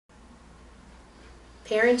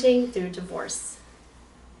Parenting through divorce.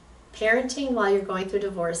 Parenting while you're going through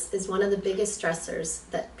divorce is one of the biggest stressors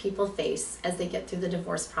that people face as they get through the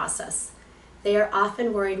divorce process. They are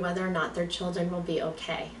often worried whether or not their children will be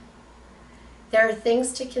okay. There are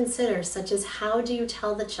things to consider, such as how do you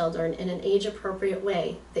tell the children in an age-appropriate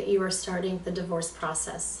way that you are starting the divorce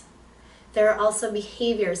process. There are also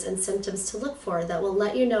behaviors and symptoms to look for that will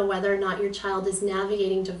let you know whether or not your child is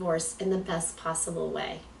navigating divorce in the best possible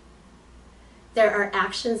way. There are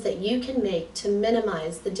actions that you can make to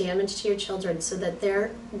minimize the damage to your children so that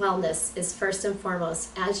their wellness is first and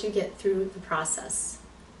foremost as you get through the process.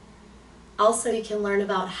 Also, you can learn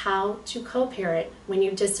about how to co-parent when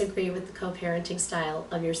you disagree with the co-parenting style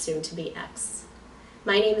of your soon-to-be ex.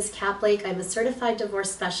 My name is Kat Blake. I'm a certified divorce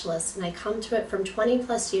specialist, and I come to it from 20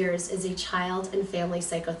 plus years as a child and family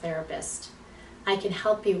psychotherapist. I can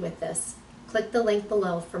help you with this. Click the link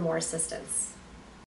below for more assistance.